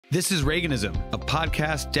This is Reaganism, a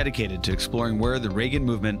podcast dedicated to exploring where the Reagan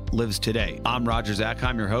movement lives today. I'm Roger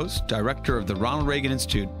Zakheim, your host, director of the Ronald Reagan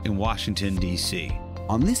Institute in Washington, D.C.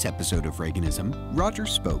 On this episode of Reaganism, Roger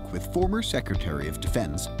spoke with former Secretary of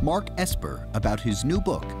Defense Mark Esper about his new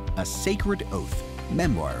book, A Sacred Oath,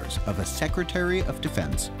 Memoirs of a Secretary of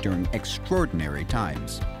Defense During Extraordinary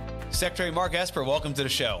Times. Secretary Mark Esper, welcome to the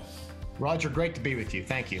show. Roger, great to be with you.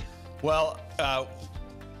 Thank you. Well,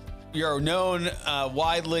 you're known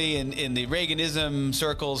widely in the Reaganism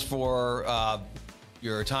circles for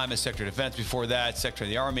your time as Secretary of Defense. Before that, Secretary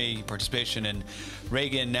of the Army, participation in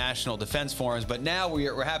Reagan National Defense Forums. But now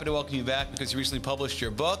we're happy to welcome you back because you recently published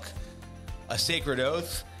your book, A Sacred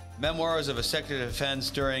Oath, Memoirs of a Secretary of Defense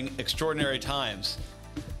During Extraordinary Times.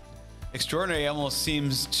 Extraordinary almost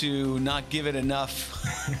seems to not give it enough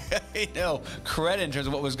credit in terms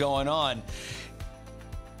of what was going on.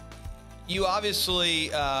 You obviously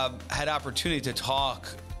had opportunity to talk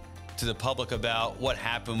to the public about what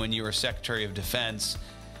happened when you were Secretary of Defense.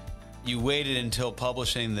 You waited until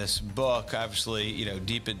publishing this book, obviously,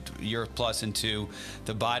 deep a year plus into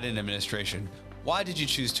the Biden administration. Why did you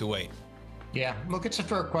choose to wait? Yeah, look, it's a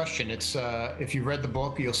fair question. It's if you read the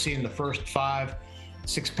book, you'll see in the first 5-6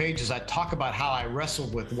 pages, I talk about how I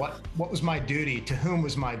wrestled with what was my duty, to whom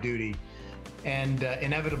was my duty. And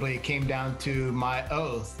inevitably, it came down to my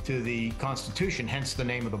oath to the Constitution, hence the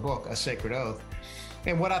name of the book, A Sacred Oath,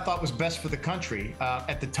 and what I thought was best for the country.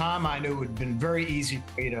 At the time, I knew it would have been very easy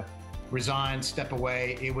for me to resign, step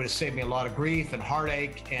away. It would have saved me a lot of grief and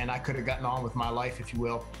heartache, and I could have gotten on with my life, if you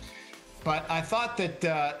will. But I thought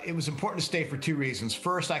that it was important to stay for 2 reasons.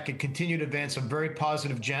 First, I could continue to advance a very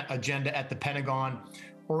positive agenda at the Pentagon,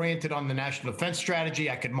 oriented on the national defense strategy.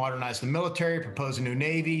 I could modernize the military, propose a new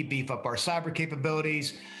Navy, beef up our cyber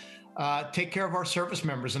capabilities, take care of our service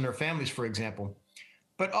members and their families, for example.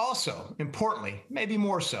 But also, importantly, maybe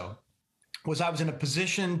more so, was I was in a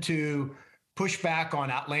position to push back on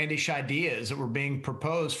outlandish ideas that were being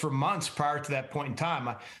proposed for months prior to that point in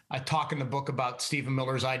time. I talk in the book about Stephen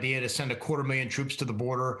Miller's idea to send 250,000 troops to the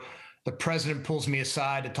border. The president pulls me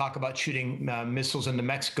aside to talk about shooting missiles into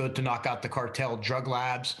Mexico to knock out the cartel drug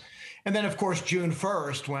labs. And then, of course, June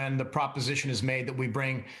 1st, when the proposition is made that we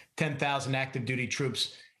bring 10,000 active duty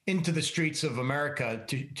troops into the streets of America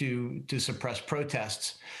to suppress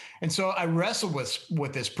protests. And so I wrestled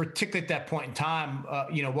with this, particularly at that point in time.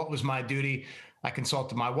 What was my duty? I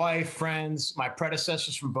consulted my wife, friends, my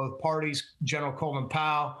predecessors from both parties, General Colin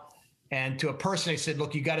Powell, and to a person, I said,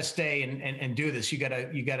 look, you got to stay and do this. You got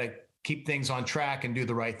to keep things on track and do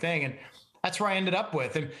the right thing. And that's where I ended up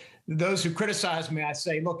with. And those who criticize me, I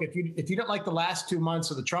say, look, if you don't like the last 2 months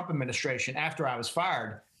of the Trump administration after I was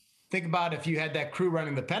fired, think about if you had that crew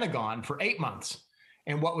running the Pentagon for 8 months,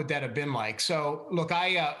 and what would that have been like? So look,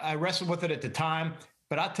 I wrestled with it at the time,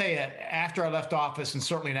 but I'll tell you, after I left office, and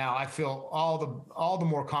certainly now, I feel all the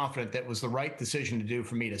more confident that it was the right decision to do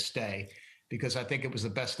for me to stay, because I think it was the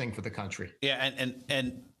best thing for the country. Yeah,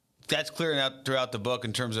 and that's clearing out throughout the book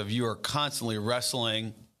in terms of you are constantly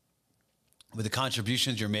wrestling with the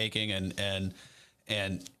contributions you're making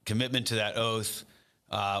and commitment to that oath,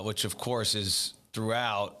 which of course is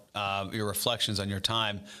throughout your reflections on your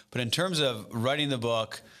time. But in terms of writing the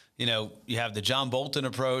book, you have the John Bolton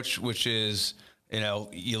approach, which is,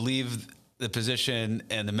 you leave the position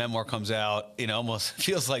and the memoir comes out, almost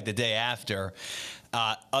feels like the day after.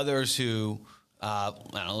 Others who,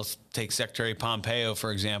 let's take Secretary Pompeo,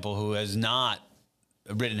 for example, who has not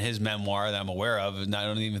written his memoir that I'm aware of, and I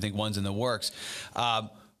don't even think one's in the works.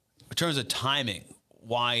 In terms of timing,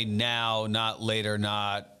 why now, not later,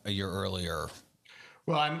 not a year earlier?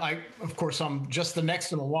 Well, of course, I'm just the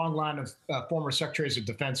next in a long line of former secretaries of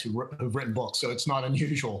defense who've written books. So it's not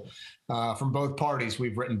unusual. From both parties,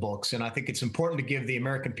 we've written books. And I think it's important to give the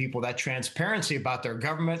American people that transparency about their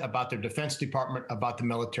government, about their Defense Department, about the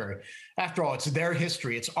military. After all, it's their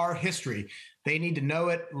history. It's our history. They need to know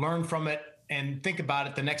it, learn from it, and think about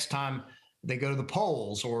it the next time they go to the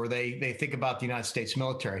polls or they think about the United States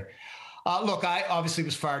military. Look, I obviously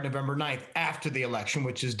was fired November 9th after the election,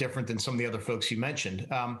 which is different than some of the other folks you mentioned.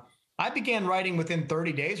 I began writing within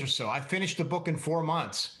 30 days or so. I finished the book in 4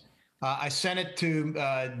 months. I sent it to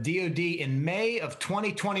DOD in May of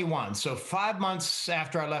 2021. So 5 months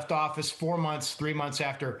after I left office, 4 months, 3 months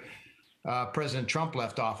after President Trump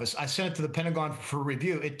left office. I sent it to the Pentagon for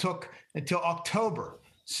review. It took until October,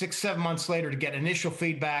 6-7 months later, to get initial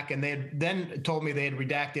feedback. And they had then told me they had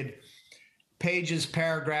redacted pages,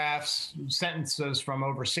 paragraphs, sentences from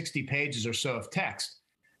over 60 pages or so of text.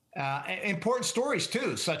 Important stories,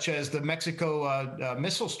 too, such as the Mexico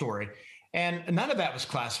missile story. And none of that was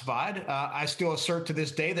classified. I still assert to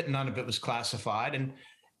this day that none of it was classified.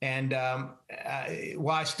 And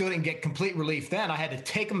while I still didn't get complete relief then, I had to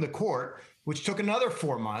take them to court, which took another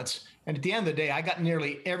 4 months. And at the end of the day, I got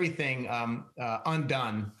nearly everything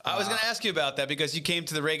undone. I was going to ask you about that because you came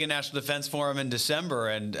to the Reagan National Defense Forum in December,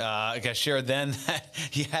 and I shared then that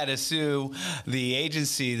you had to sue the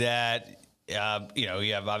agency that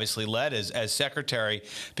you have obviously led as secretary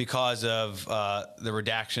because of the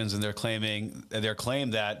redactions and their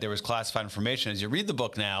claim that there was classified information. As you read the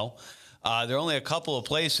book now, there are only a couple of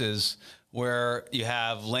places where you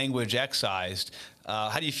have language excised.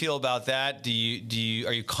 How do you feel about that? Are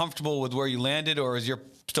you comfortable with where you landed, or is you're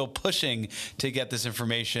still pushing to get this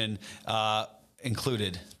information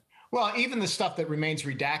included? Well, even the stuff that remains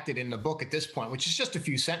redacted in the book at this point, which is just a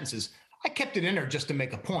few sentences, I kept it in there just to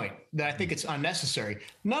make a point that I think it's unnecessary.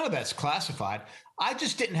 None of that's classified. I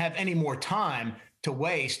just didn't have any more time to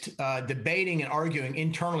waste debating and arguing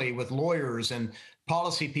internally with lawyers and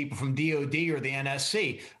policy people from DOD or the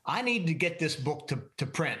NSC. I need to get this book to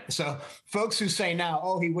print. So folks who say now,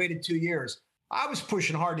 oh, he waited 2 years, I was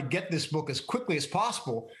pushing hard to get this book as quickly as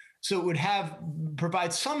possible so it would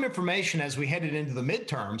provide some information as we headed into the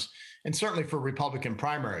midterms and certainly for Republican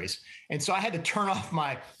primaries. And so I had to turn off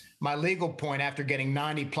my legal point after getting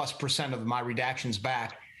 90+% of my redactions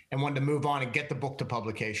back and wanted to move on and get the book to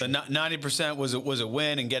publication. So 90% was a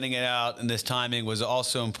win, and getting it out in this timing was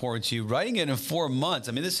also important to you. Writing it in 4 months.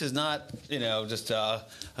 I mean, this is not just a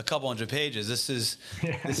couple hundred pages.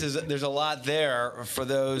 There's a lot there for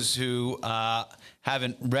those who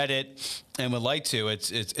haven't read it and would like to.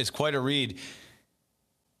 It's quite a read.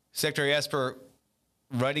 Secretary Esper,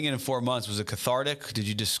 writing it in 4 months, was it cathartic? Did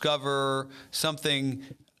you discover something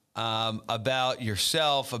about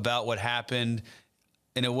yourself, about what happened,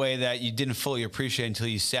 in a way that you didn't fully appreciate until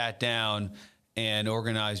you sat down and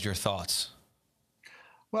organized your thoughts?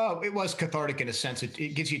 Well, it was cathartic in a sense. It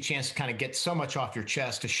gives you a chance to kind of get so much off your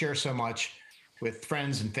chest, to share so much with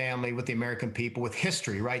friends and family, with the American people, with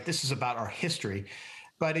history, right? This is about our history.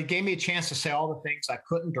 But it gave me a chance to say all the things I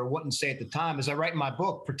couldn't or wouldn't say at the time. As I write in my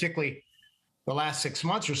book, particularly the last 6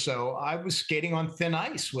 months or so, I was skating on thin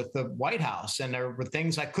ice with the White House, and there were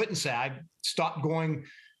things I couldn't say. I stopped doing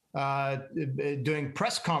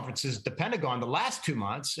press conferences at the Pentagon the last 2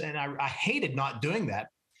 months, and I hated not doing that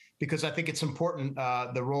because I think it's important,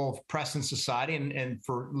 the role of press in society and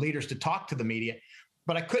for leaders to talk to the media.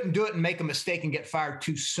 But I couldn't do it and make a mistake and get fired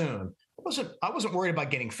too soon. I wasn't worried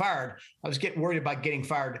about getting fired. I was worried about getting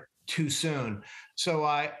fired too soon. So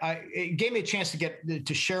it gave me a chance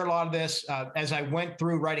to share a lot of this as I went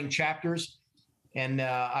through writing chapters. And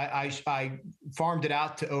I farmed it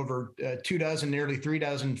out to over 24, nearly 3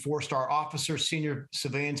 dozen four-star officers, senior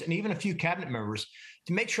civilians, and even a few cabinet members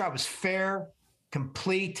to make sure I was fair,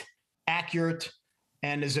 complete, accurate,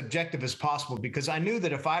 and as objective as possible, because I knew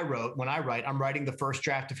that when I write, I'm writing the first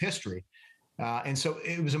draft of history. And so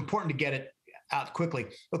it was important to get it out quickly.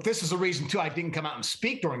 Look, this is the reason, too, I didn't come out and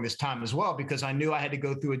speak during this time as well, because I knew I had to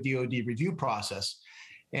go through a DOD review process.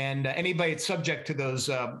 And anybody that's subject to those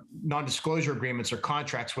non-disclosure agreements or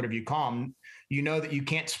contracts, whatever you call them, you know that you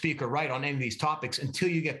can't speak or write on any of these topics until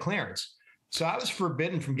you get clearance. So I was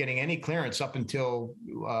forbidden from getting any clearance up until,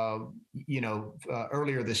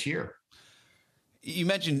 earlier this year. You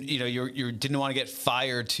mentioned, you didn't want to get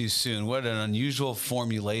fired too soon. What an unusual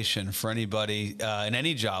formulation for anybody in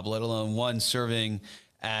any job, let alone one serving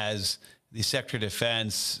as the Secretary of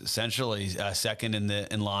Defense, essentially second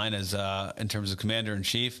in line as in terms of Commander in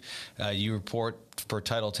Chief. You report for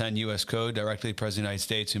Title 10 U.S. Code directly to the President of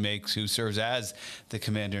the United States, who serves as the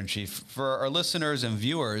Commander in Chief. For our listeners and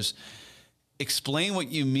viewers, explain what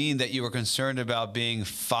you mean that you were concerned about being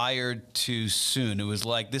fired too soon. It was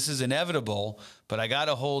like, this is inevitable, but I got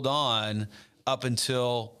to hold on up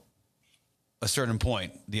until a certain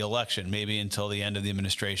point, the election, maybe until the end of the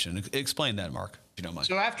administration. Explain that, Mark, if you don't mind.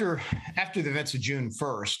 So after the events of June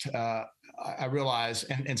 1st, I realized,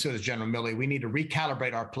 and so does General Milley, we need to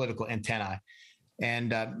recalibrate our political antennae.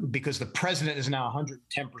 And because the president is now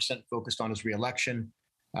 110% focused on his reelection.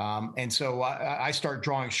 And so I start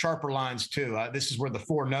drawing sharper lines too. This is where the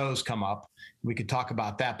 4 no's come up. We could talk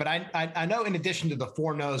about that. But I know, in addition to the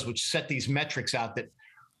 4 no's, which set these metrics out,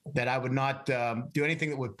 that I would not do anything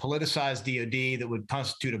that would politicize DOD, that would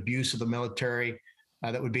constitute abuse of the military,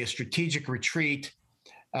 that would be a strategic retreat,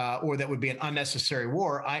 or that would be an unnecessary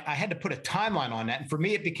war. I had to put a timeline on that. And for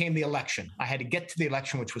me, it became the election. I had to get to the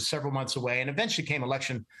election, which was several months away, and eventually came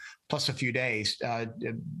election plus a few days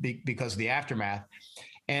because of the aftermath.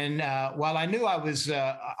 And while I knew I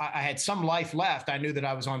had some life left, I knew that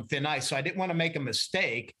I was on thin ice. So I didn't want to make a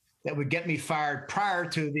mistake that would get me fired prior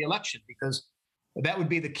to the election, because that would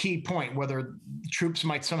be the key point, whether troops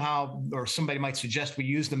might somehow, or somebody might suggest we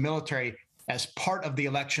use the military as part of the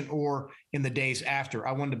election or in the days after.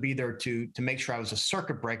 I wanted to be there to make sure I was a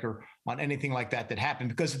circuit breaker on anything like that happened.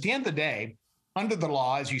 Because at the end of the day, under the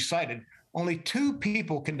law, as you cited, only two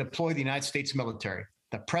people can deploy the United States military,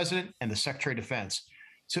 the president and the Secretary of Defense.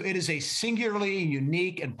 So it is a singularly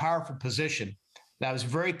unique and powerful position that I was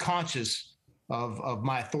very conscious of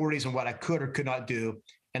my authorities and what I could or could not do.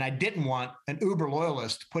 And I didn't want an uber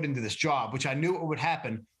loyalist put into this job, which I knew what would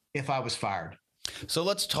happen if I was fired. So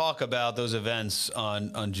let's talk about those events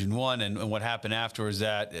on June 1 and what happened afterwards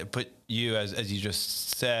that put you, as you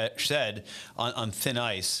just said, on thin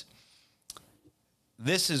ice.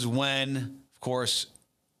 This is when, of course,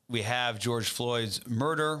 we have George Floyd's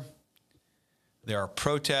murder. There are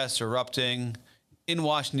protests erupting in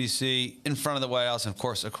Washington, D.C., in front of the White House, and, of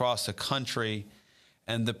course, across the country.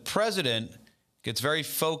 And the president gets very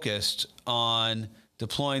focused on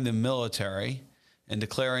deploying the military and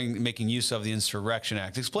making use of the Insurrection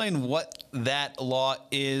Act. Explain what that law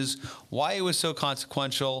is, why it was so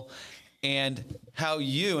consequential, and how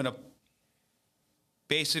you,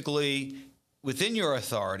 basically within your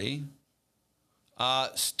authority,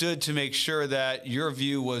 stood to make sure that your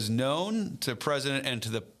view was known to the president and to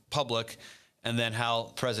the public, and then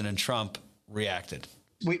how President Trump reacted.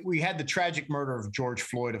 We had the tragic murder of George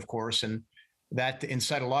Floyd, of course, and that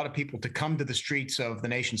incited a lot of people to come to the streets of the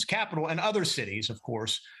nation's capital and other cities, of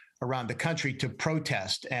course, around the country to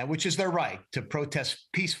protest, which is their right to protest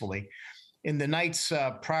peacefully. In the nights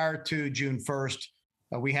prior to June 1st,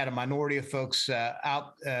 we had a minority of folks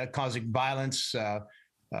out causing violence.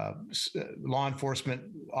 Law enforcement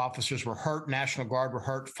officers were hurt, National Guard were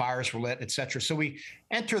hurt, fires were lit, et cetera. So we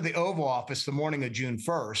enter the Oval Office the morning of June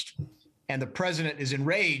 1st, and the president is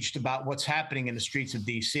enraged about what's happening in the streets of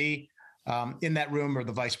D.C. In that room are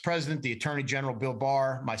the vice president, the attorney general, Bill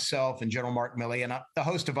Barr, myself, and General Mark Milley, and a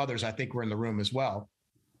host of others I think were in the room as well.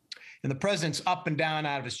 And the president's up and down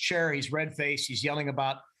out of his chair. He's red-faced. He's yelling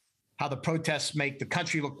about how the protests make the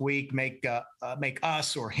country look weak, make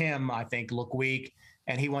us or him, I think, look weak,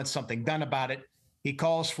 and he wants something done about it. He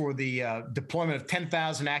calls for the deployment of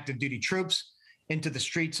 10,000 active duty troops into the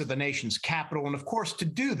streets of the nation's capital. And of course, to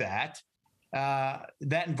do that,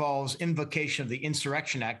 that involves invocation of the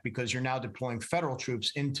Insurrection Act, because you're now deploying federal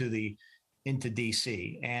troops into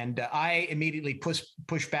D.C. And I immediately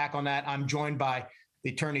push back on that. I'm joined by the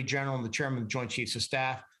Attorney General and the Chairman of the Joint Chiefs of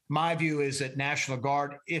Staff. My view is that National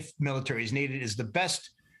Guard, if military is needed, is the best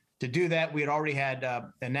to do that. We had already had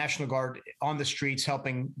a National Guard on the streets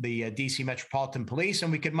helping the D.C. Metropolitan Police,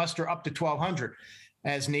 and we could muster up to 1,200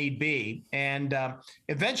 as need be. And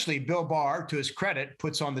eventually, Bill Barr, to his credit,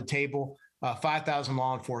 puts on the table 5,000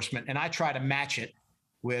 law enforcement, and I try to match it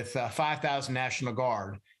with 5,000 National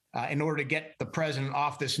Guard in order to get the president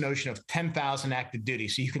off this notion of 10,000 active duty.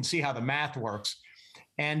 So you can see how the math works.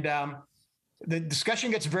 And the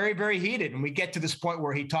discussion gets very, very heated, and we get to this point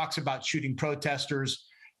where he talks about shooting protesters.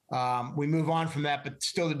 We move on from that, but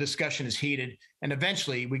still the discussion is heated. And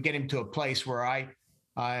eventually we get him to a place where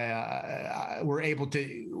we're able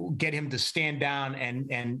to get him to stand down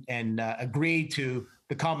and agree to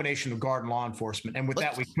the combination of guard and law enforcement. And with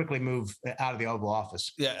that, we quickly move out of the Oval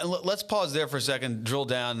Office. Yeah, and let's pause there for a second, drill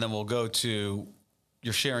down, and then we'll go to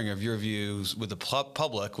your sharing of your views with the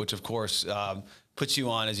public, which of course puts you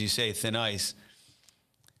on, as you say, thin ice.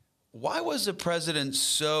 Why was the president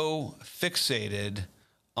so fixated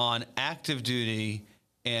on active duty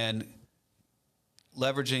and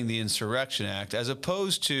leveraging the Insurrection Act, as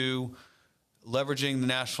opposed to leveraging the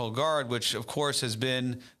National Guard, which of course has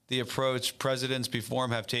been the approach presidents before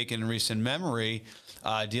him have taken in recent memory,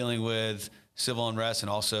 dealing with civil unrest and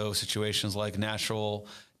also situations like natural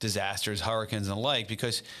disasters, hurricanes, and the like,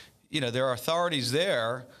 because, there are authorities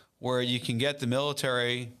there where you can get the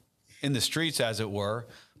military in the streets, as it were.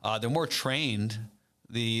 They're more trained.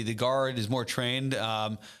 The Guard is more trained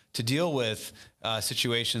to deal with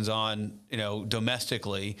situations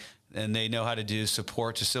domestically, and they know how to do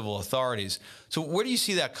support to civil authorities. So where do you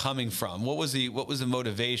see that coming from? What was the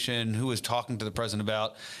motivation? Who was talking to the president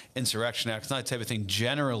about Insurrection Act? It's not the type of thing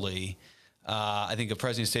generally. I think a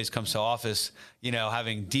president of the United States comes to office,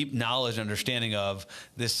 having deep knowledge and understanding of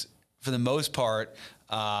this, for the most part,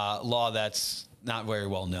 law that's not very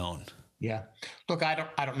well known. Yeah. Look, I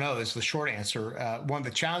don't know is the short answer. One of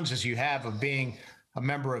the challenges you have of being a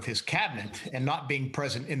member of his cabinet and not being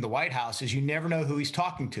present in the White House is you never know who he's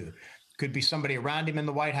talking to. Could be somebody around him in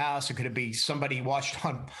the White House. It could be somebody he watched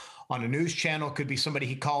on a news channel. Could be somebody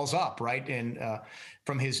he calls up, right, and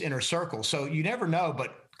from his inner circle. So you never know,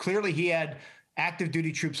 but clearly he had active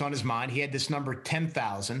duty troops on his mind. He had this number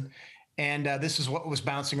 10,000. And this is what was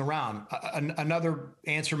bouncing around. Another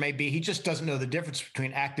answer may be he just doesn't know the difference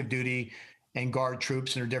between active duty and guard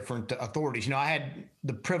troops and their different authorities. You know, I had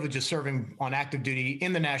the privilege of serving on active duty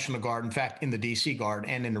in the National Guard, in fact, in the DC Guard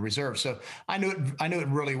and in the Reserve. So I knew it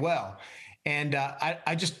really well. And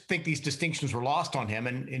I just think these distinctions were lost on him.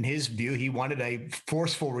 And in his view, he wanted a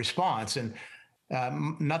forceful response. And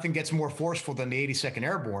nothing gets more forceful than the 82nd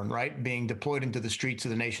Airborne, right, being deployed into the streets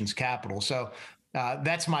of the nation's capital. So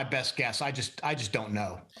that's my best guess. I just don't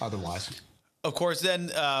know otherwise. Of course,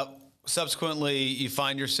 then subsequently you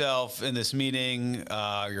find yourself in this meeting.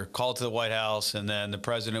 You're called to the White House, and then the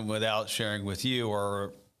president, without sharing with you,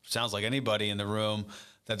 or sounds like anybody in the room,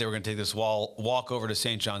 that they were going to take this walk over to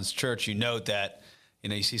St. John's Church. You note that, you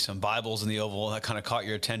know, you see some Bibles in the Oval that kind of caught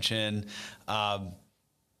your attention, but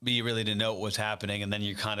you really didn't know what was happening. And then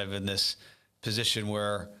you're kind of in this position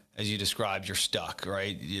where, as you described, you're stuck,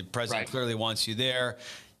 right? The president clearly wants you there.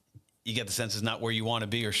 You get the sense it's not where you want to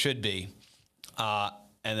be or should be. And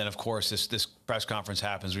then, of course, this press conference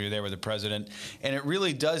happens where you're there with the president. And it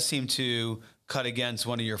really does seem to cut against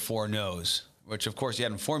one of your four no's, which, of course, you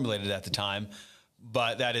hadn't formulated at the time.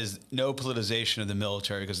 But that is no politicization of the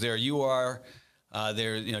military, because there you are,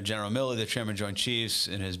 there, you know, General Milley, the Chairman of Joint Chiefs,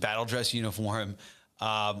 in his battle dress uniform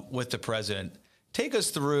with the president. Take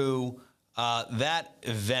us through that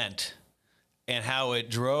event and how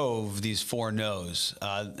it drove these four no's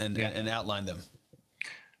and outline them.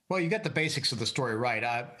 Well, you got the basics of the story right.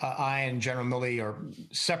 I and General Milley are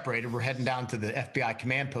separated. We're heading down to the FBI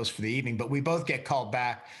command post for the evening, but we both get called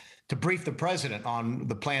back to brief the president on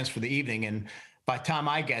the plans for the evening. And by the time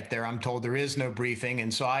I get there, I'm told there is no briefing.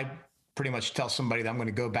 And so I pretty much tell somebody that I'm going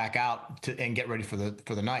to go back out and get ready for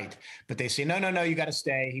the night. But they say, no, you got to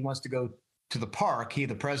stay. He wants to go to the park, the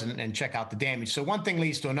president, and check out the damage. So one thing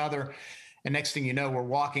leads to another. And next thing you know, we're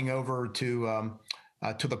walking over to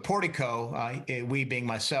the portico, we being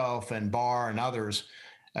myself and Barr and others,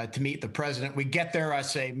 to meet the president. We get there. I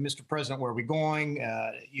say, Mr. President, where are we going?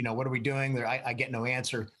 You know, what are we doing there? I get no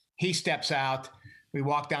answer. He steps out. We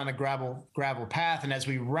walk down a gravel path. And as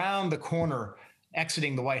we round the corner,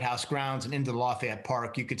 exiting the White House grounds and into the Lafayette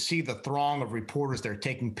Park, you could see the throng of reporters there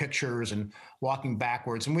taking pictures and walking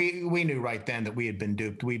backwards. And we knew right then that we had been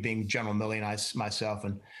duped, we being General Milley and myself.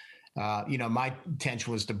 And you know, my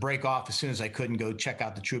intention was to break off as soon as I could and go check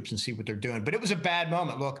out the troops and see what they're doing. But it was a bad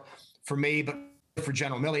moment, look, for me, but for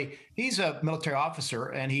General Milley. He's a military officer,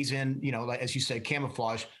 and he's in, you know, as you said,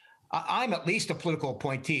 camouflage. I'm at least a political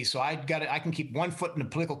appointee, so I can keep one foot in the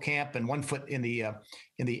political camp and one foot in the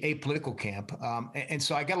apolitical camp, and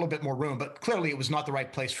so I got a little bit more room. But clearly, it was not the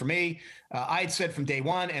right place for me. I had said from day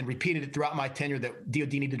one and repeated it throughout my tenure that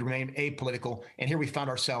DoD needed to remain apolitical, and here we found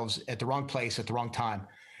ourselves at the wrong place at the wrong time,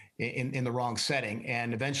 in the wrong setting.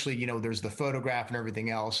 And eventually, you know, there's the photograph and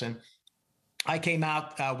everything else, and I came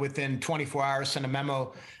out within 24 hours, sent a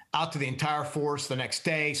memo out to the entire force the next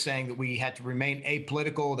day saying that we had to remain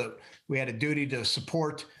apolitical, that we had a duty to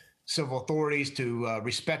support civil authorities, to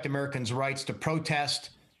respect Americans' rights to protest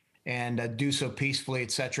and do so peacefully,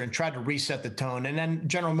 et cetera, and tried to reset the tone. And then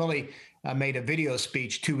General Milley made a video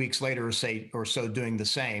speech 2 weeks later or so doing the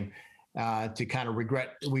same, to kind of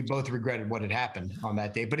we both regretted what had happened on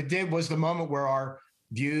that day. But it was the moment where our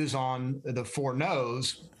views on the four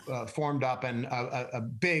no's formed up, and a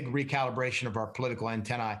big recalibration of our political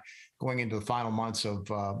antennae going into the final months of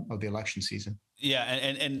the election season. Yeah,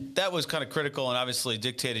 and that was kind of critical and obviously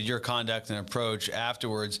dictated your conduct and approach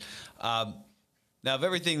afterwards. Now, of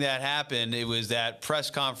everything that happened, it was that press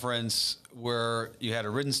conference where you had a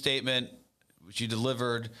written statement, which you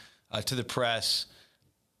delivered to the press,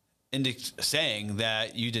 saying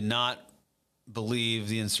that you did not believe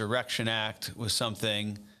the Insurrection Act was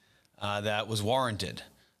something that was warranted.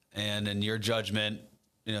 And in your judgment,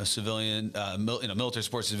 you know, military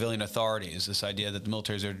support civilian authorities, this idea that the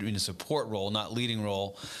military is in a support role, not leading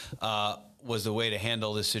role, was the way to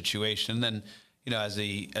handle this situation. And then, you know, as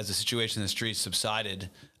the situation in the streets subsided,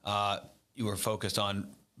 you were focused on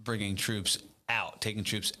bringing troops out, taking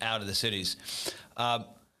troops out of the cities. But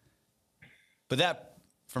that,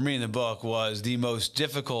 for me in the book, was the most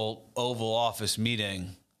difficult Oval Office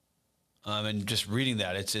meeting. And just reading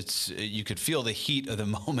that, you could feel the heat of the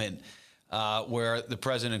moment where the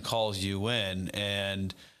president calls you in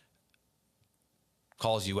and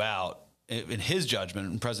calls you out, in his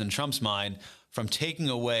judgment, in President Trump's mind, from taking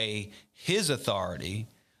away his authority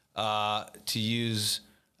to use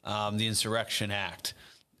the Insurrection Act.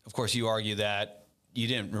 Of course, you argue that you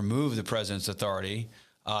didn't remove the president's authority.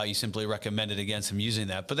 You simply recommended against him using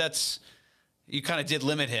that. But you kind of did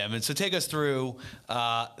limit him. And so take us through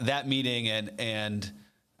that meeting and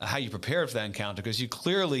how you prepared for that encounter, because you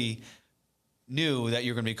clearly knew that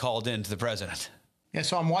you were going to be called in to the president? Yeah,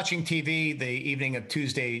 so I'm watching TV the evening of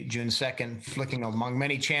Tuesday, June 2nd, flicking among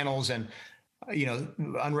many channels, and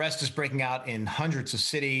unrest is breaking out in hundreds of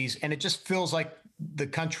cities, and it just feels like the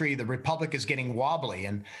country, the republic, is getting wobbly,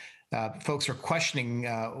 and folks are questioning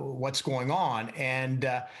what's going on, and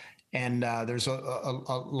there's a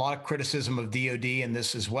lot of criticism of DOD in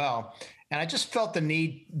this as well. And I just felt the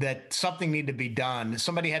need that something needed to be done.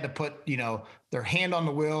 Somebody had to put, their hand on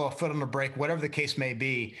the wheel, a foot on the brake, whatever the case may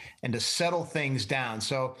be, and to settle things down.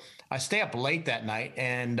 So I stay up late that night,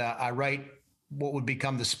 and I write what would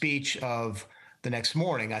become the speech of the next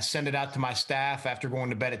morning. I send it out to my staff after going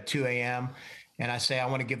to bed at 2 a.m., and I say, I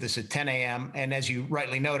want to give this at 10 a.m. And as you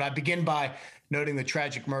rightly note, I begin by noting the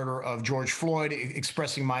tragic murder of George Floyd,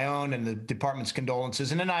 expressing my own and the department's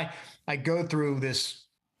condolences. And then I go through this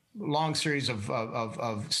long series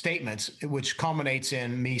of statements, which culminates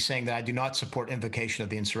in me saying that I do not support invocation of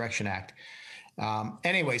the Insurrection Act.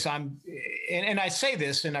 Anyways, and I say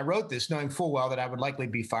this, and I wrote this knowing full well that I would likely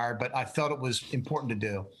be fired, but I felt it was important to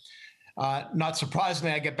do. Not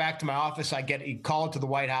surprisingly, I get back to my office. I get called to the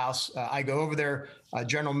White House. I go over there.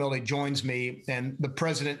 General Milley joins me, and the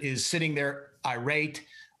president is sitting there irate.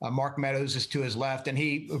 Mark Meadows is to his left, and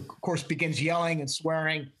he, of course, begins yelling and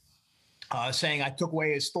swearing, saying, I took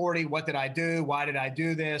away his authority. What did I do? Why did I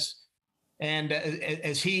do this? And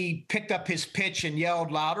as he picked up his pitch and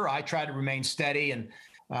yelled louder, I tried to remain steady and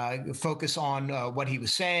focus on what he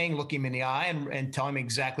was saying, look him in the eye, and tell him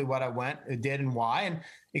exactly what I did and why, and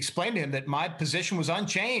explain to him that my position was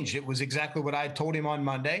unchanged. It was exactly what I had told him on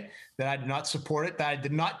Monday, that I did not support it, that I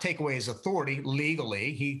did not take away his authority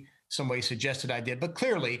legally. He some way suggested I did, but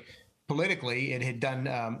clearly, politically, it had done,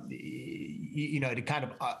 it had kind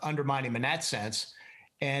of undermined him in that sense.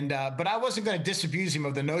 And but I wasn't going to disabuse him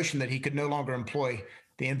of the notion that he could no longer employ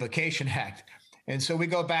the Invocation Act. And so we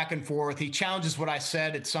go back and forth. He challenges what I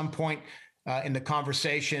said at some point in the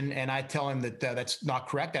conversation, and I tell him that that's not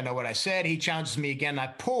correct. I know what I said. He challenges me again. I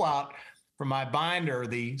pull out from my binder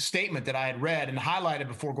the statement that I had read and highlighted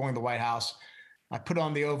before going to the White House. I put it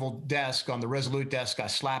on the Oval desk, on the Resolute desk. I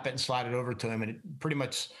slap it and slide it over to him, and it pretty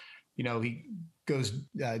much, he goes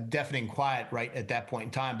deafening quiet right at that point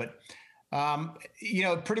in time. But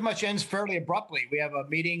it pretty much ends fairly abruptly. We have a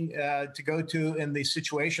meeting to go to in the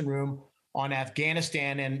Situation Room on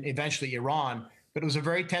Afghanistan and eventually Iran. But it was a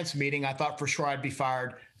very tense meeting. I thought for sure I'd be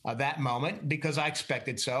fired that moment because I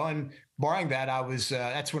expected so. And barring that,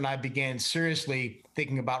 that's when I began seriously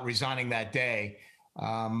thinking about resigning that day.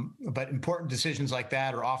 But important decisions like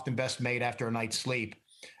that are often best made after a night's sleep.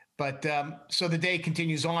 But so the day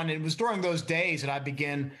continues on. And it was during those days that I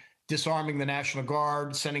began disarming the National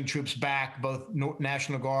Guard, sending troops back, both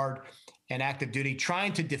National Guard and active duty,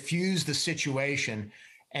 trying to diffuse the situation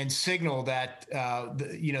and signal that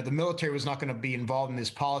the military was not going to be involved in this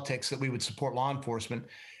politics, that we would support law enforcement.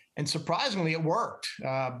 And surprisingly, it worked.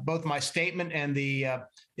 Both my statement and the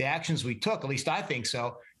actions we took, at least I think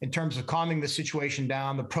so, in terms of calming the situation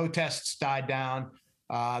down. The protests died down.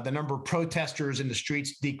 The number of protesters in the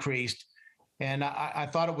streets decreased. And I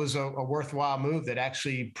thought it was a worthwhile move that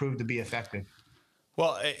actually proved to be effective.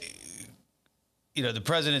 Well, the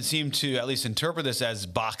president seemed to at least interpret this as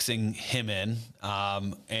boxing him in,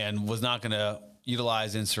 and was not going to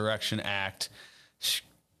utilize the Insurrection Act.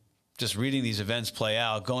 Just reading these events play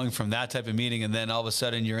out, going from that type of meeting, and then all of a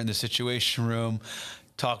sudden you're in the Situation Room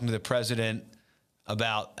talking to the president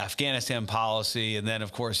about Afghanistan policy, and then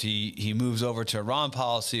of course he moves over to Iran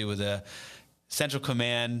policy with a Central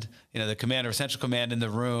Command, the commander of Central Command in the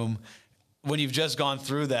room. When you've just gone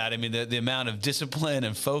through that, I mean, the amount of discipline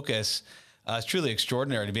and focus. It's truly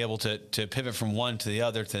extraordinary to be able to pivot from one to the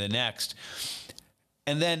other to the next.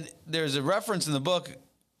 And then there's a reference in the book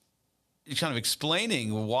kind of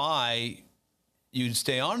explaining why you'd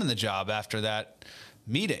stay on in the job after that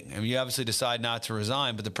meeting. I mean, you obviously decide not to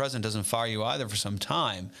resign, but the president doesn't fire you either for some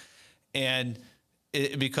time. And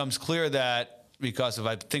it becomes clear that because of,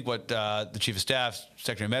 I think, what the chief of staff,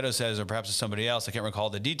 Secretary Meadows, says, or perhaps it's somebody else, I can't recall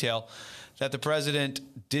the detail, that the president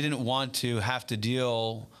didn't want to have to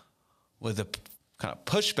deal with a kind of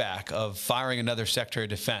pushback of firing another Secretary of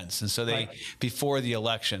Defense. And so they, before the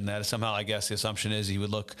election, that somehow, I guess the assumption is he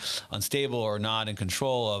would look unstable or not in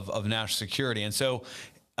control of national security. And so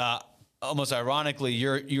almost ironically,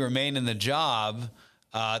 you remain in the job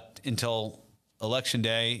until Election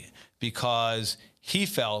Day because he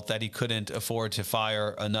felt that he couldn't afford to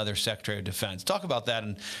fire another Secretary of Defense. Talk about that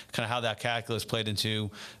and kind of how that calculus played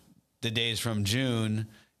into the days from June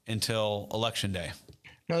until Election Day.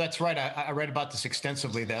 No, that's right. I read about this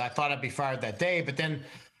extensively, that I thought I'd be fired that day. But then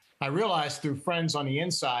I realized through friends on the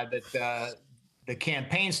inside that the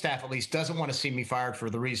campaign staff, at least, doesn't want to see me fired for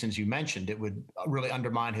the reasons you mentioned. It would really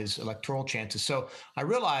undermine his electoral chances. So I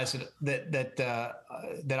realize that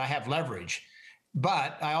I have leverage,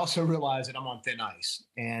 but I also realize that I'm on thin ice.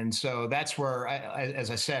 And so that's where, as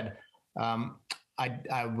I said,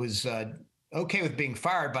 I was okay with being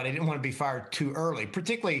fired, but I didn't want to be fired too early.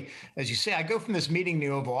 Particularly, as you say, I go from this meeting in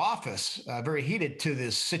the Oval Office, very heated, to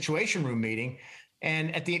this Situation Room meeting.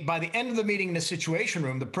 And by the end of the meeting in the Situation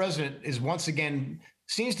Room, the president is once again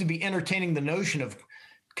seems to be entertaining the notion of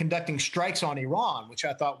conducting strikes on Iran, which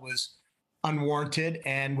I thought was unwarranted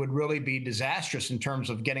and would really be disastrous in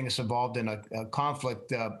terms of getting us involved in a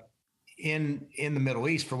conflict in the Middle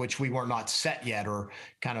East, for which we were not set yet, or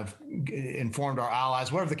kind of informed our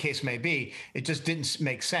allies, whatever the case may be. It just didn't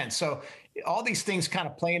make sense. So all these things kind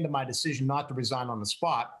of play into my decision not to resign on the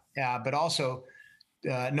spot, but also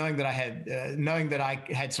knowing that I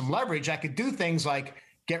had some leverage. I could do things like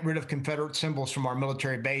get rid of Confederate symbols from our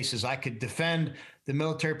military bases. I could defend the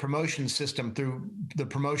military promotion system through the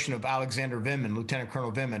promotion of Alexander Vindman, Lieutenant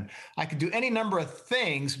Colonel Vindman. I could do any number of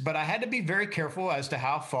things, but I had to be very careful as to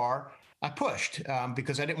how far I pushed,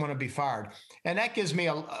 because I didn't want to be fired. And that gives me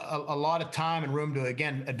a lot of time and room to,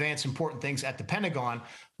 again, advance important things at the Pentagon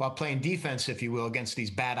while playing defense, if you will, against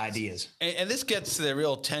these bad ideas. And this gets to the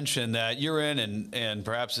real tension that you're in, and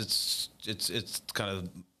perhaps it's kind of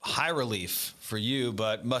high relief for you,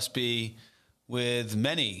 but must be with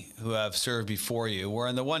many who have served before you, where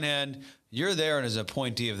on the one hand, you're there as an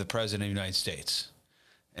appointee of the President of the United States,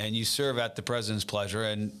 and you serve at the President's pleasure,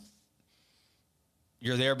 and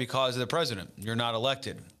you're there because of the president. You're not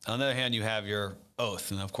elected. On the other hand, you have your oath.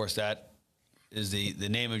 And of course, that is the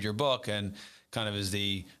name of your book, and kind of is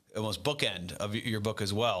the almost bookend of your book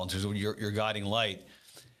as well, in terms of your guiding light.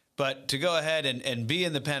 But to go ahead and be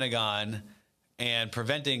in the Pentagon and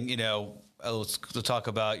preventing, let's talk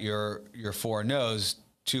about your four no's.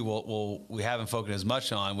 Two we haven't focused as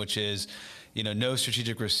much on, which is, no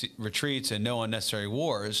strategic retreats and no unnecessary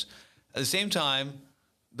wars. At the same time,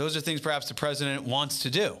 those are things perhaps the president wants to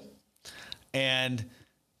do. And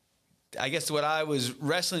I guess what I was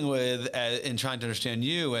wrestling with in trying to understand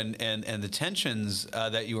you and the tensions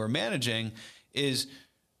that you were managing is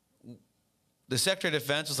the Secretary of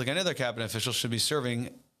Defense, just like any other cabinet official, should be serving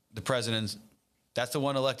the president. That's the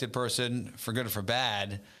one elected person, for good or for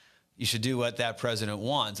bad. You should do what that president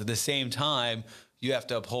wants. At the same time, you have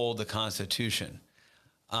to uphold the Constitution.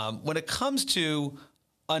 When it comes to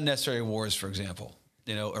unnecessary wars, for example,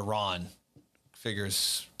 Iran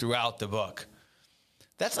figures throughout the book.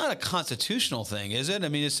 That's not a constitutional thing, is it? I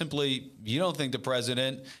mean, it's simply, you don't think the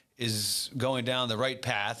president is going down the right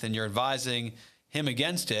path and you're advising him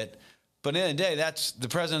against it. But at the end of the day, that's the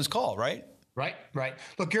president's call, right? Right.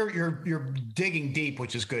 Look, you're digging deep,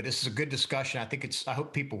 which is good. This is a good discussion. I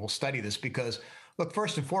hope people will study this, because look,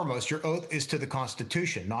 first and foremost, your oath is to the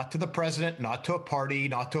Constitution, not to the president, not to a party,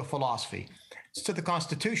 not to a philosophy. It's to the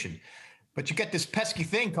Constitution. But you get this pesky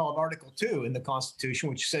thing called Article 2 in the Constitution,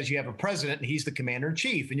 which says you have a president and he's the commander in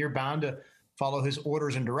chief, and you're bound to follow his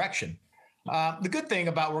orders and direction. The good thing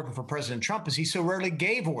about working for President Trump is he so rarely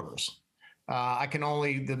gave orders.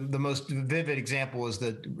 The most vivid example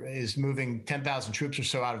is moving 10,000 troops or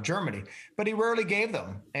so out of Germany, but he rarely gave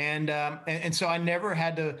them. And so I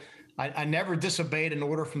never disobeyed an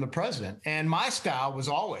order from the president. And my style was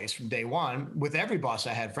always, from day one, with every boss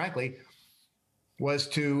I had, frankly, was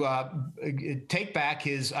to take back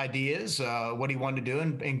his ideas, what he wanted to do,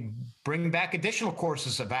 and bring back additional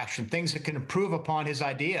courses of action, things that can improve upon his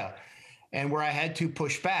idea, and where I had to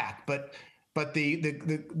push back. But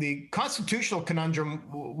the constitutional conundrum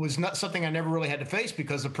was not something I never really had to face,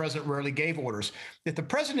 because the president rarely gave orders. If the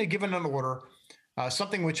president had given an order,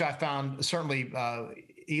 something which I found certainly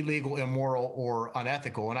illegal, immoral, or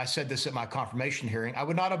unethical, and I said this at my confirmation hearing, I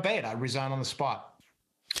would not obey it. I'd resign on the spot.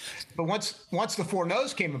 But once the four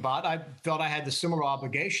no's came about, I felt I had the similar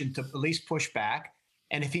obligation to at least push back.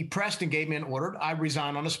 And if he pressed and gave me an order, I'd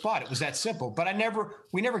resign on the spot. It was that simple. But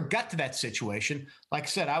we never got to that situation. Like I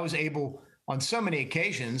said, I was able on so many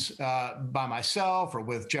occasions by myself, or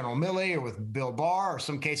with General Milley, or with Bill Barr, or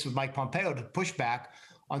some case with Mike Pompeo, to push back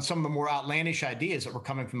on some of the more outlandish ideas that were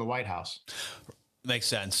coming from the White House. Makes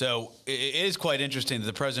sense. So it is quite interesting that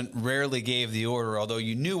the president rarely gave the order, although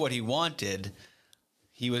you knew what he wanted.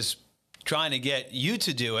 He was trying to get you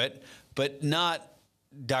to do it, but not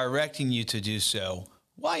directing you to do so.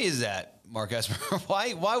 Why is that, Mark Esper?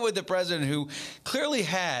 Why would the president, who clearly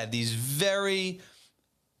had these very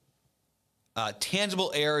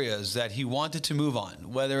tangible areas that he wanted to move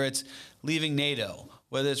on, whether it's leaving NATO,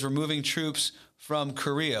 whether it's removing troops from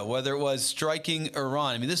Korea, whether it was striking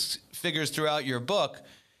Iran? I mean, this figures throughout your book.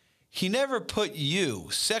 he never put you,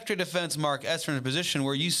 Secretary of Defense Mark Esper, in a position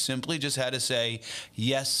where you simply just had to say,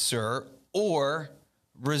 yes, sir, or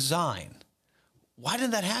resign. Why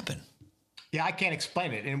did that happen? Yeah, I can't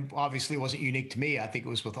explain it. And obviously, it wasn't unique to me. I think it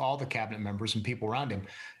was with all the cabinet members and people around him.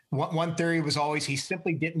 One theory was always he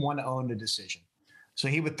simply didn't want to own the decision. So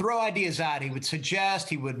he would throw ideas out. He would suggest,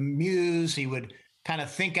 he would muse, he would kind of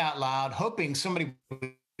think out loud, hoping somebody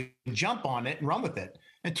would jump on it and run with it.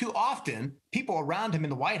 And too often, people around him in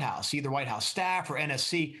the White House, either White House staff or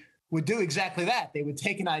NSC, would do exactly that. They would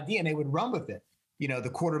take an idea and they would run with it. You know, the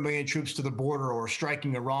 250,000 troops to the border, or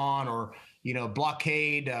striking Iran, or, you know,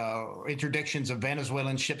 blockade, interdictions of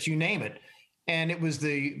Venezuelan ships, you name it. And it was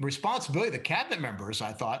the responsibility of the cabinet members,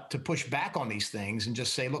 I thought, to push back on these things and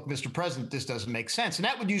just say, look, Mr. President, this doesn't make sense. And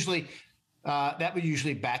that would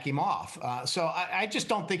usually back him off. So I just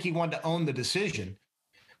don't think he wanted to own the decision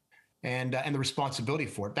and the responsibility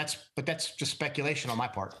for it. But that's just speculation on my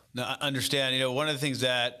part. No, I understand. You know, one of the things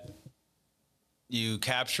that you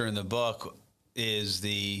capture in the book is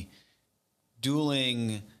the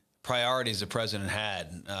dueling priorities the president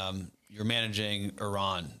had. You're managing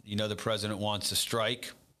Iran. You know, the president wants to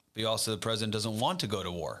strike, but also the president doesn't want to go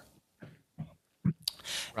to war.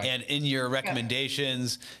 Right. And in your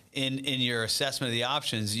recommendations, in your assessment of the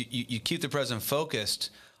options, you keep the president focused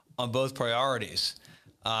on both priorities,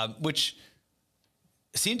 which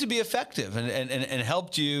seemed to be effective and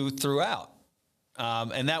helped you throughout.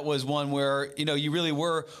 And that was one where, you know, you really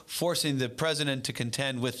were forcing the president to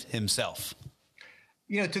contend with himself.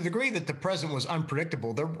 You know, to the degree that the president was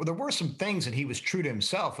unpredictable, there were some things that he was true to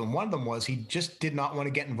himself. And one of them was he just did not want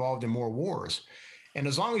to get involved in more wars. And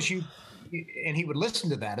as long as he would listen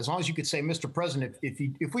to that, as long as you could say, Mr. President,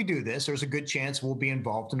 if we do this, there's a good chance we'll be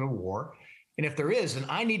involved in a war. And if there is, then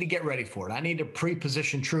I need to get ready for it. I need to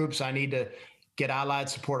pre-position troops. I need to get allied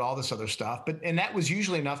support, all this other stuff. And that was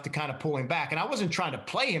usually enough to kind of pull him back. And I wasn't trying to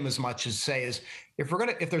play him as much as say,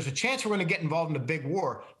 if there's a chance we're going to get involved in a big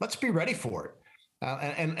war, let's be ready for it.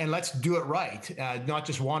 And let's do it right, not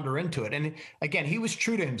just wander into it. And again, he was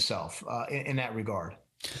true to himself in that regard.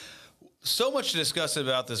 So much to discuss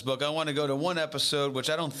about this book. I want to go to one episode,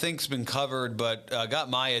 which I don't think's been covered, but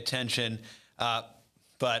got my attention.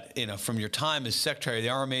 But, you know, from your time as Secretary of the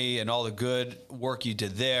Army and all the good work you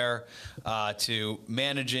did there to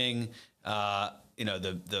managing, you know,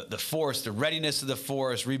 the force, the readiness of the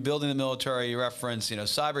force, rebuilding the military reference, you know,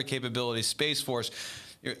 cyber capabilities, Space Force.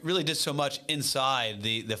 You really did so much inside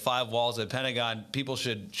the five walls of the Pentagon. People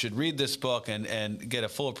should read this book and get a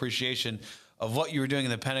full appreciation of what you were doing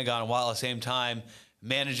in the Pentagon, while at the same time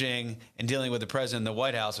managing and dealing with the president in the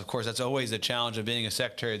White House. Of course, that's always the challenge of being a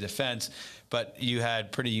Secretary of Defense, but you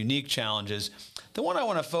had pretty unique challenges. The one I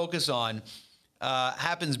want to focus on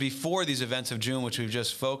happens before these events of June, which we've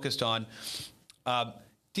just focused on,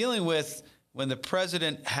 dealing with when the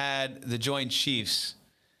president had the Joint Chiefs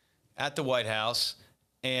at the White House,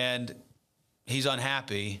 and he's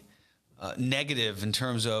unhappy, negative in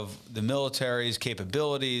terms of the military's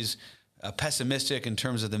capabilities, pessimistic in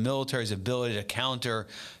terms of the military's ability to counter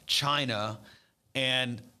China,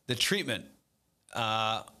 and the treatment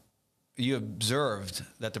you observed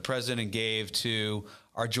that the president gave to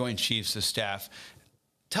our Joint Chiefs of Staff.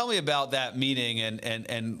 Tell me about that meeting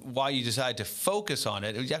and why you decided to focus on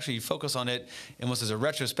it. Actually, you focus on it almost as a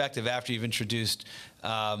retrospective after you've introduced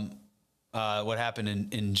what happened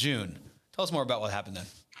in June. Tell us more about what happened then.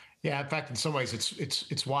 Yeah, in fact, in some ways,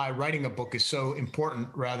 it's why writing a book is so important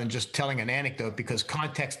rather than just telling an anecdote, because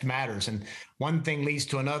context matters. And one thing leads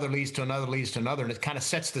to another, leads to another, leads to another, and it kind of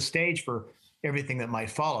sets the stage for everything that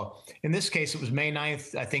might follow. In this case, it was May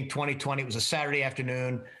 9th, I think, 2020. It was a Saturday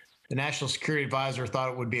afternoon. The National Security Advisor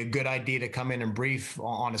thought it would be a good idea to come in and brief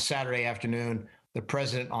on a Saturday afternoon the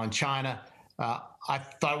president on China. I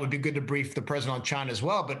thought it would be good to brief the president on China as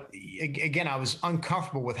well. But again, I was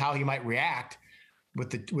uncomfortable with how he might react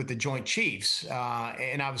with the Joint Chiefs.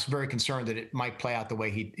 And I was very concerned that it might play out the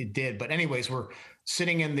way it did. But anyways, we're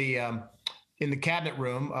sitting in the cabinet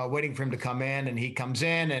room waiting for him to come in, and he comes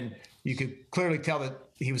in, and you could clearly tell that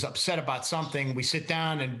he was upset about something. We sit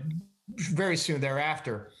down, and very soon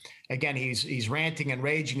thereafter, again, he's ranting and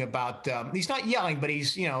raging about, he's not yelling, but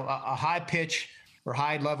he's, you know, a high pitch or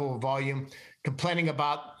high level of volume, complaining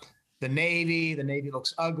about the Navy. The Navy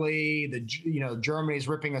looks ugly. Germany's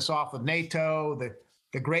ripping us off with NATO.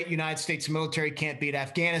 The great United States military can't beat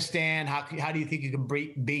Afghanistan. How do you think you can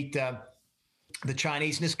beat the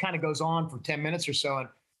Chinese? And this kind of goes on for 10 minutes or so. And,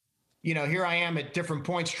 you know, here I am at different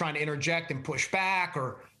points trying to interject and push back,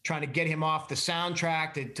 or trying to get him off the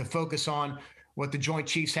soundtrack to focus on what the Joint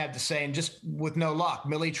Chiefs had to say, and just with no luck.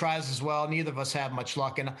 Milley tries as well. Neither of us have much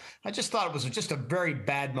luck. And I just thought it was just a very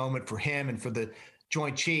bad moment for him and for the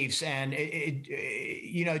Joint Chiefs. And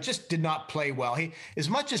it just did not play well. As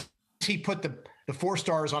much as he put the 4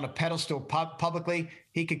 stars on a pedestal publicly,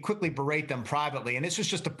 he could quickly berate them privately. And this was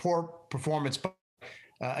just a poor performance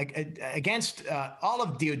against all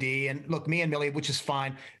of DOD. And look, me and Milley, which is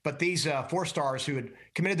fine, but these 4 stars who had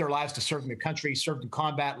committed their lives to serving the country, served in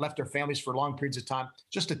combat, left their families for long periods of time,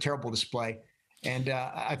 just a terrible display. And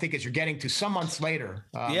I think as you're getting to some months later.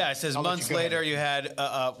 It says months later, you had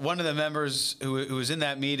one of the members who was in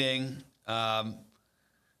that meeting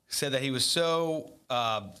said that he was so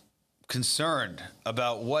concerned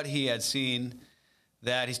about what he had seen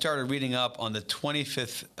that he started reading up on the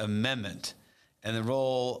 25th Amendment and the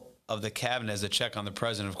role of the cabinet as a check on the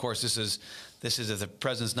president. Of course, this is if the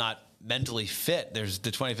president's not mentally fit. There's the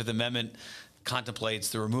 25th Amendment contemplates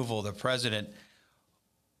the removal of the president.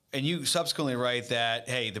 And you subsequently write that,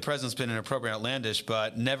 hey, the president's been inappropriate, outlandish,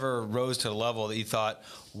 but never rose to the level that you thought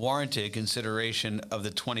warranted consideration of the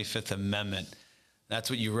 25th Amendment. That's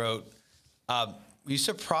what you wrote. Were you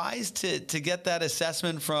surprised to get that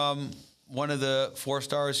assessment from one of the 4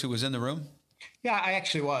 stars who was in the room? Yeah, I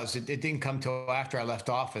actually was. It didn't come till after I left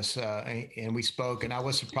office, and we spoke, and I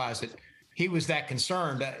was surprised that he was that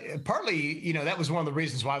concerned. Partly, that was one of the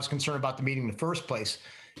reasons why I was concerned about the meeting in the first place.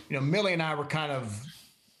 Milley and I were kind of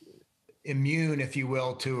immune, if you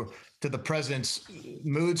will, to the president's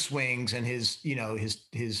mood swings and his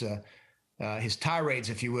tirades,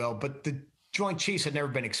 if you will. But the Joint Chiefs had never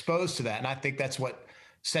been exposed to that, and I think that's what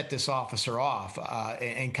set this officer off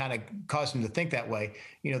and kind of caused him to think that way.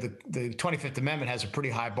 The 25th Amendment has a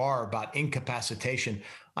pretty high bar about incapacitation.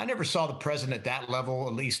 I never saw the president at that level,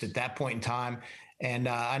 at least at that point in time. And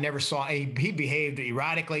I never saw he behaved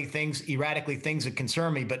erratically, things that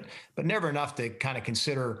concern me, but never enough to kind of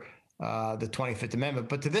consider the 25th Amendment.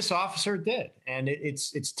 But to this officer, it did. And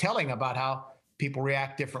it's telling about how people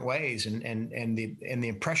react different ways and the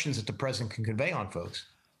impressions that the president can convey on folks.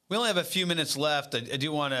 We only have a few minutes left. I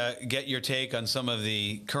do want to get your take on some of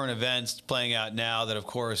the current events playing out now that, of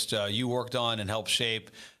course, you worked on and helped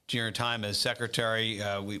shape during your time as secretary.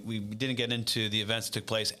 We didn't get into the events that took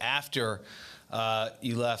place after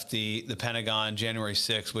you left the Pentagon January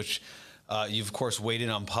 6th, which you've, of course, weighed in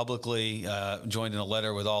on publicly, joined in a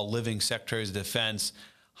letter with all living secretaries of defense,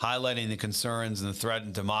 highlighting the concerns and the threat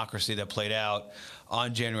in democracy that played out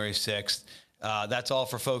on January 6th. That's all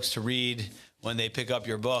for folks to read when they pick up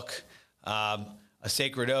your book, A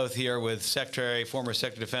Sacred Oath, here with former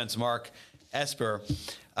Secretary of Defense Mark Esper.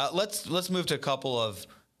 Let's move to a couple of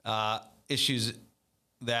issues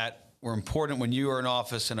that were important when you were in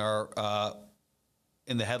office and are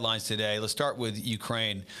in the headlines today. Let's start with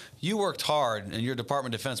Ukraine. You worked hard, and your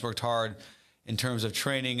Department of Defense worked hard in terms of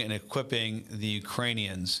training and equipping the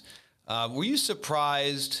Ukrainians. Were you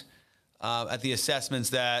surprised at the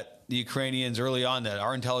assessments that the Ukrainians early on, that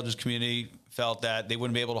our intelligence community felt that they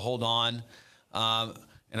wouldn't be able to hold on?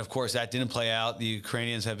 And of course, that didn't play out. The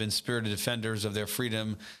Ukrainians have been spirited defenders of their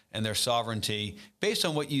freedom and their sovereignty. Based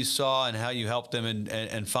on what you saw and how you helped them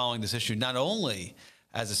and following this issue, not only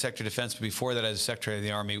as a Secretary of Defense, but before that as a Secretary of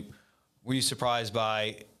the Army, were you surprised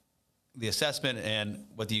by the assessment and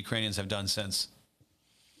what the Ukrainians have done since?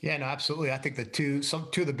 Yeah, no, absolutely. I think two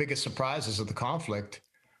of the biggest surprises of the conflict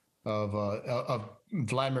of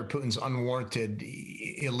Vladimir Putin's unwarranted,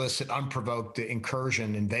 illicit, unprovoked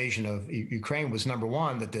invasion of Ukraine was, number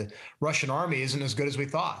one, that the Russian army isn't as good as we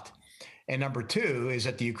thought. And number two is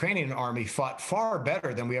that the Ukrainian army fought far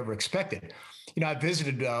better than we ever expected. I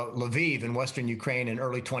visited Lviv in Western Ukraine in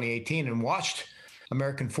early 2018 and watched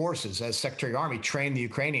American forces as Secretary of the Army train the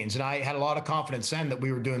Ukrainians. And I had a lot of confidence then that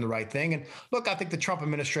we were doing the right thing. And look, I think the Trump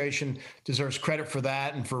administration deserves credit for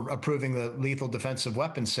that and for approving the lethal defensive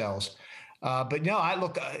weapons cells. But no,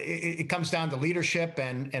 it comes down to leadership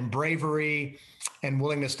and bravery and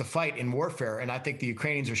willingness to fight in warfare. And I think the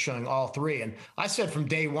Ukrainians are showing all three. And I said from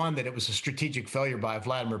day one that it was a strategic failure by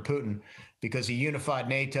Vladimir Putin because he unified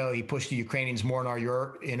NATO, he pushed the Ukrainians more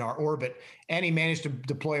in our orbit, and he managed to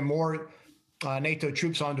deploy more NATO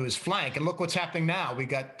troops onto his flank. And look what's happening now. We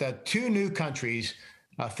got 2 new countries,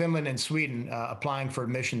 Finland and Sweden, applying for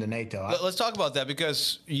admission to NATO. Let's talk about that,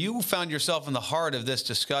 because you found yourself in the heart of this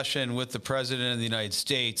discussion with the President of the United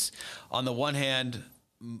States. On the one hand,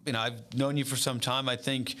 I've known you for some time. I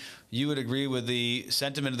think you would agree with the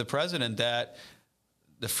sentiment of the President that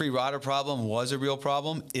the free rider problem was a real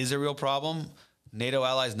problem, is a real problem. NATO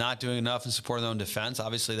allies not doing enough in supporting their own defense.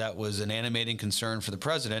 Obviously, that was an animating concern for the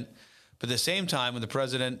President. But at the same time, when the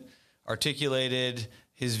President articulated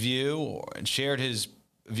his view and shared his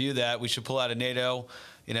view that we should pull out of NATO.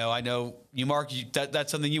 You know, I know you, Mark,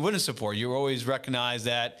 that's something you wouldn't support. You always recognize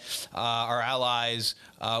that our allies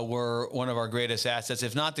were one of our greatest assets,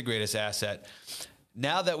 if not the greatest asset.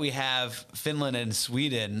 Now that we have Finland and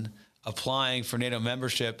Sweden applying for NATO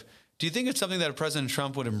membership, do you think it's something that President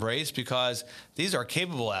Trump would embrace? Because these are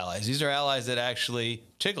capable allies. These are allies that actually,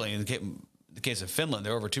 particularly in the case of Finland,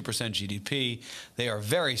 they're over 2% GDP. They are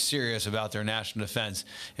very serious about their national defense.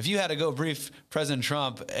 If you had to go brief President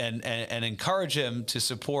Trump and encourage him to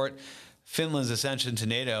support Finland's accession to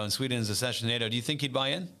NATO and Sweden's accession to NATO, do you think he'd buy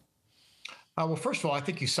in? Well, first of all, I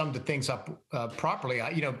think you summed the things up properly.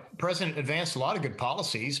 You know, President advanced a lot of good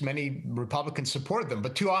policies. Many Republicans supported them,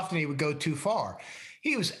 but too often he would go too far.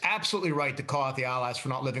 He was absolutely right to call out the allies for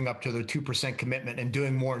not living up to their 2% commitment and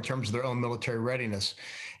doing more in terms of their own military readiness.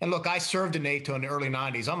 And look, I served in NATO in the early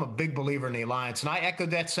 90s. I'm a big believer in the alliance, and I echoed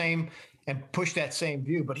that same and pushed that same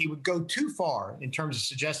view. But he would go too far in terms of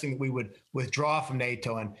suggesting that we would withdraw from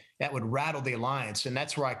NATO, and that would rattle the alliance. And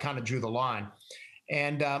that's where I kind of drew the line.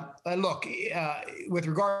 And look, with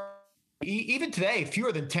regard, even today,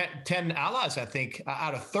 fewer than 10 allies, I think,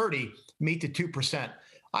 out of 30 meet the 2%.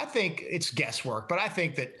 I think it's guesswork, but I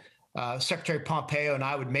think that Secretary Pompeo and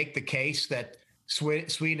I would make the case that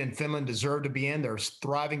Sweden and Finland deserve to be in. They're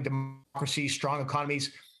thriving democracies, strong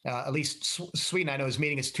economies. At least Sweden, I know, is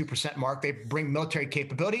meeting its 2% mark. They bring military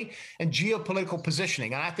capability and geopolitical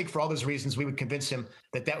positioning. And I think for all those reasons, we would convince him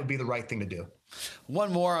that that would be the right thing to do.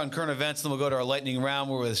 One more on current events, then we'll go to our lightning round.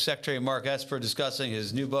 We're with Secretary Mark Esper discussing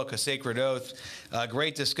his new book, A Sacred Oath.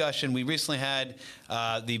 Great discussion. We recently had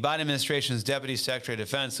the Biden administration's Deputy Secretary of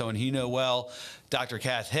Defense, someone you know well, Dr.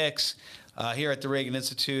 Kath Hicks, here at the Reagan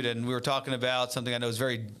Institute, and we were talking about something I know is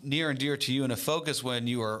very near and dear to you and a focus when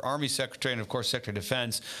you were Army Secretary and, of course, Secretary of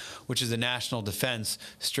Defense, which is the National Defense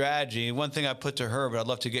Strategy. One thing I put to her, but I'd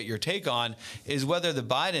love to get your take on, is whether the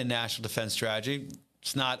Biden National Defense Strategy,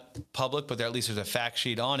 it's not public, but at least there's a fact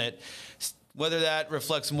sheet on it, whether that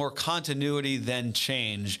reflects more continuity than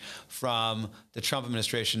change from the Trump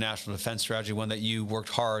administration national defense strategy, one that you worked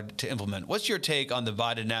hard to implement. What's your take on the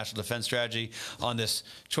Biden national defense strategy, on this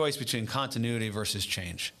choice between continuity versus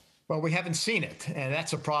change? Well, we haven't seen it, and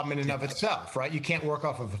that's a problem in and of itself, right? You can't work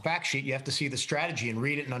off of a fact sheet. You have to see the strategy and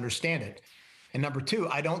read it and understand it. And number two,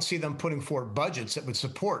 I don't see them putting forward budgets that would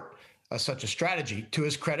support such a strategy. To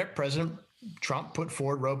his credit, President Trump put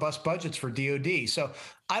forward robust budgets for DOD. So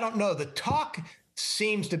I don't know. The talk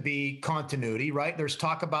seems to be continuity, right? There's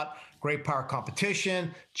talk about great power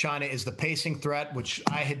competition. China is the pacing threat, which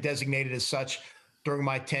I had designated as such during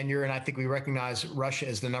my tenure. And I think we recognize Russia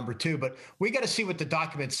as the number two. But we got to see what the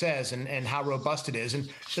document says and how robust it is.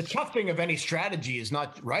 And the tough thing of any strategy is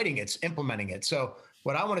not writing it, it's implementing it. So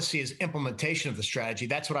what I want to see is implementation of the strategy.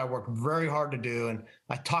 That's what I work very hard to do. And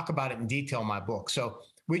I talk about it in detail in my book. So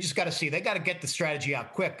we just got to see. They got to get the strategy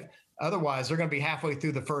out quick. Otherwise, they're going to be halfway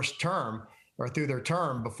through the first term or through their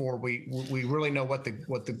term before we really know what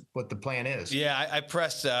the plan is. Yeah, I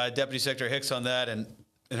pressed Deputy Secretary Hicks on that, and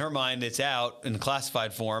in her mind, it's out in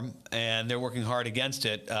classified form, and they're working hard against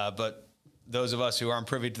it. But those of us who aren't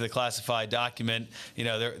privy to the classified document, you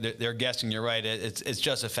know, they're guessing. You're right. It's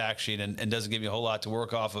just a fact sheet and doesn't give you a whole lot to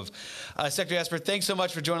work off of. Secretary Esper, thanks so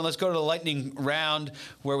much for joining. Let's go to the lightning round,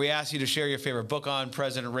 where we ask you to share your favorite book on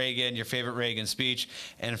President Reagan, your favorite Reagan speech,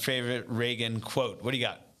 and favorite Reagan quote. What do you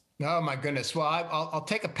got? Oh, my goodness. Well, I'll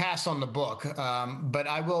take a pass on the book, but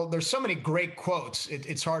I will. There's so many great quotes.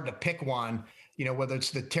 It's hard to pick one, you know, whether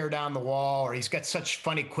it's the tear down the wall, or he's got such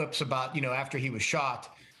funny quips about, you know, after he was shot,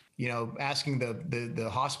 you know, asking the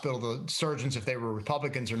hospital, the surgeons, if they were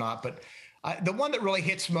Republicans or not. But the one that really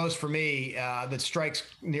hits most for me, that strikes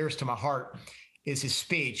nearest to my heart, is his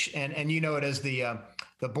speech. And you know it as the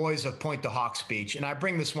Boys of Point to Hawk speech. And I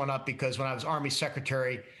bring this one up because when I was Army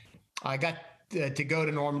Secretary, I got to go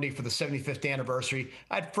to Normandy for the 75th anniversary.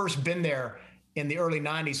 I'd first been there in the early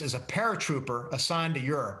 90s as a paratrooper assigned to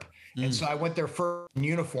Europe. And so I went there first in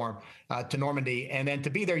uniform to Normandy, and then to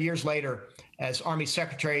be there years later as Army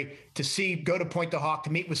Secretary, to go to Point to Hawk, to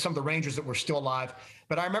meet with some of the Rangers that were still alive.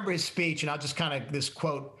 But I remember his speech, and I'll just kind of this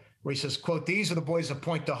quote where he says, quote, "These are the boys of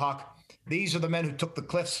Point to Hawk. These are the men who took the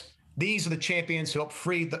cliffs. These are the champions who helped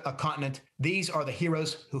free a continent. These are the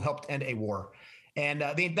heroes who helped end a war." And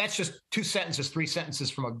that's just 2 sentences, 3 sentences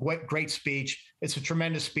from a great speech. It's a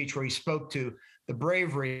tremendous speech where he spoke to the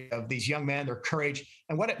bravery of these young men, their courage,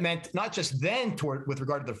 and what it meant, not just then with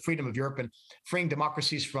regard to the freedom of Europe and freeing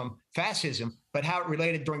democracies from fascism, but how it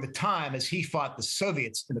related during the time as he fought the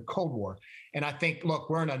Soviets in the Cold War. And I think, look,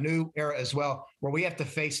 we're in a new era as well, where we have to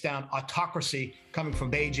face down autocracy coming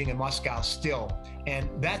from Beijing and Moscow still. And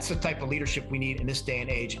that's the type of leadership we need in this day and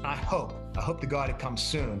age. And I hope to God it comes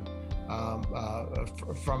soon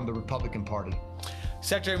from the Republican Party.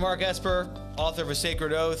 Secretary Mark Esper, author of A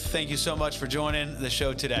Sacred Oath, thank you so much for joining the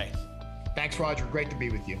show today. Thanks, Roger. Great to be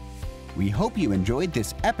with you. We hope you enjoyed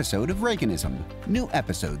this episode of Reaganism. New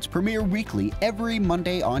episodes premiere weekly every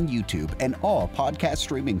Monday on YouTube and all podcast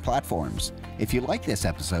streaming platforms. If you like this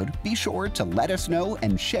episode, be sure to let us know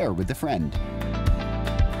and share with a friend.